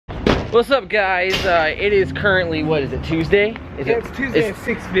What's up, guys? It is currently, what is it, Tuesday? It's Tuesday at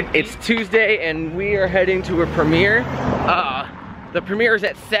 6:50. It's Tuesday and we are heading to a premiere. The premiere is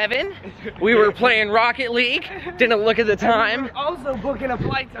at 7. We were playing Rocket League. Didn't look at the time. We were also booking a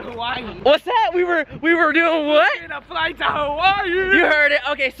flight to Hawaii. What's that? We were doing what? Booking a flight to Hawaii. You heard it.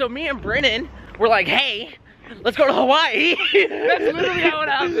 Okay, so me and Brennan were like, hey, let's go to Hawaii. That's literally how it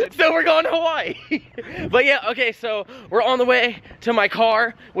happened. So we're going to Hawaii. But yeah, okay, so we're on the way to my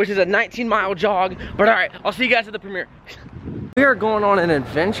car, which is a 19-mile jog. But all right, I'll see you guys at the premiere. We are going on an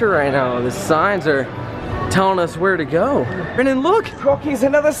adventure right now. The signs are telling us where to go. Brennan, look. Rocky's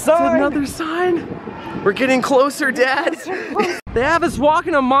another sign. It's another sign. We're getting closer, Dad. They have us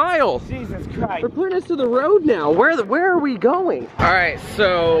walking a mile. Jesus Christ. We're putting us to the road now. Where are we going? All right,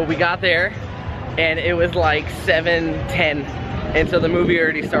 so we got there. And it was like 7:10, and so the movie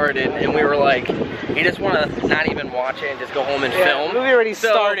already started, and we were like, you just want to not even watch it and just go home and film. The movie already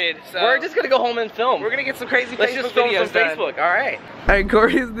started, so we're just gonna go home and film. We're gonna get some crazy Let's Facebook just film videos some Facebook. All right. All right,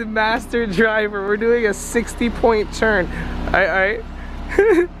 Corey's the master driver. We're doing a 60-point turn. All right.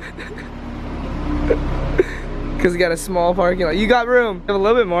 Because we got a small parking lot. You got room. Have a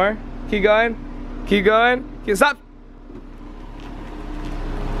little bit more. Keep going. Keep going. Stop.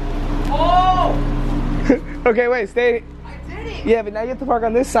 Oh! Okay, wait, stay. I did it! Yeah, but now you have to park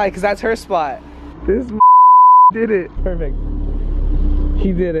on this side because that's her spot. This did it. Perfect.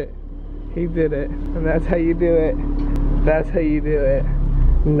 He did it. He did it. And that's how you do it. That's how you do it.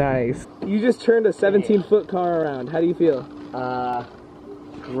 Nice. You just turned a 17-foot car around. How do you feel?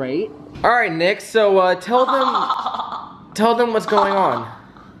 Great. All right, Nick, so tell them what's going on.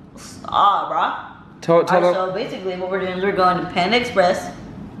 Bruh. Tell them. So basically what we're doing is we're going to Panda Express.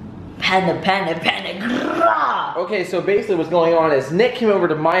 Panda. Okay, so basically what's going on is Nick came over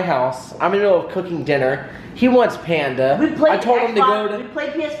to my house. I'm in the middle of cooking dinner. He wants Panda. I told him to go to... We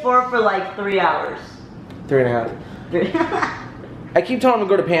played PS4 for like 3 hours. 3.5. I keep telling him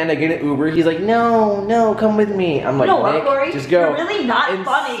to go to Panda, get an Uber. He's like, no, come with me. I'm like, Nick, Corey, just go. You're really not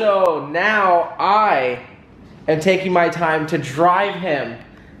funny. So now I am taking my time to drive him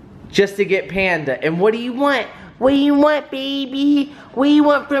just to get Panda. And what do you want? What do you want, baby? What do you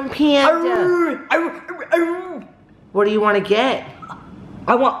want from Panda? What do you want to get?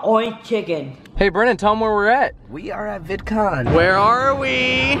 I want orange chicken. Hey, Brennan, tell them where we're at. We are at VidCon. Where are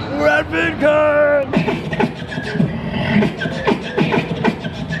we? We're at VidCon.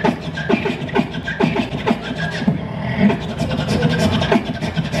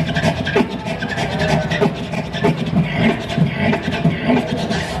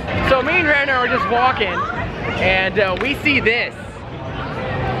 So me and Randy are just walking. And we see this.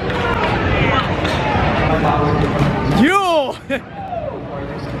 You!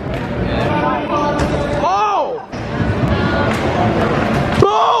 Oh!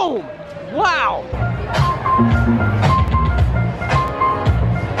 Boom! Wow!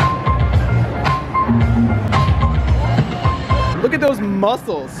 Look at those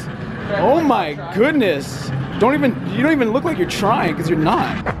muscles. Oh my goodness. You don't even look like you're trying because you're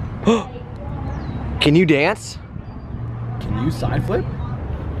not. Can you dance? Can you side flip?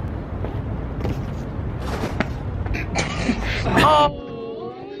 Oh!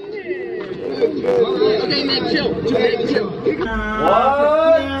 Okay, man, chill.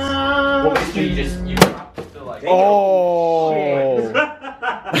 What? Oh!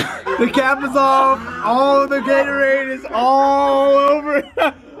 The cap is off. All the Gatorade is all over.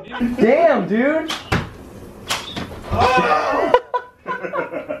 Damn, dude. Oh.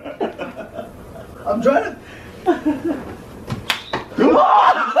 I'm trying to.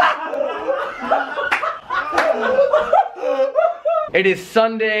 It is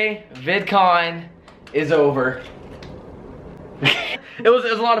Sunday. VidCon is over. It was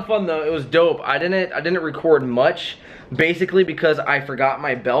a lot of fun though. It was dope. I didn't record much, basically because I forgot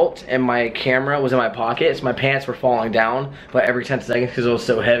my belt and my camera was in my pocket. So my pants were falling down, but every 10 seconds because it was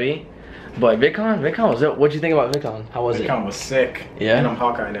so heavy. But VidCon was dope. What'd you think about VidCon? How was it? VidCon was sick. Yeah. And I'm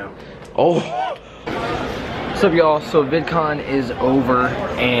Hawkeye now. Oh. What's up, y'all? So VidCon is over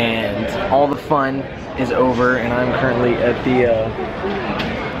and all the fun is over, and I'm currently at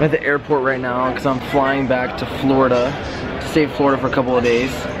the airport right now because I'm flying back to Florida to stay in Florida for a couple of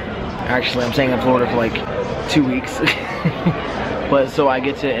days. Actually, I'm staying in Florida for like 2 weeks. But so I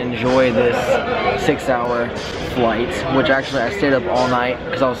get to enjoy this 6-hour flight, which actually I stayed up all night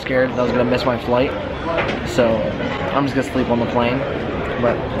because I was scared that I was gonna miss my flight. So I'm just gonna sleep on the plane.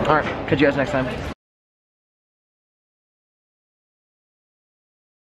 But all right, catch you guys next time.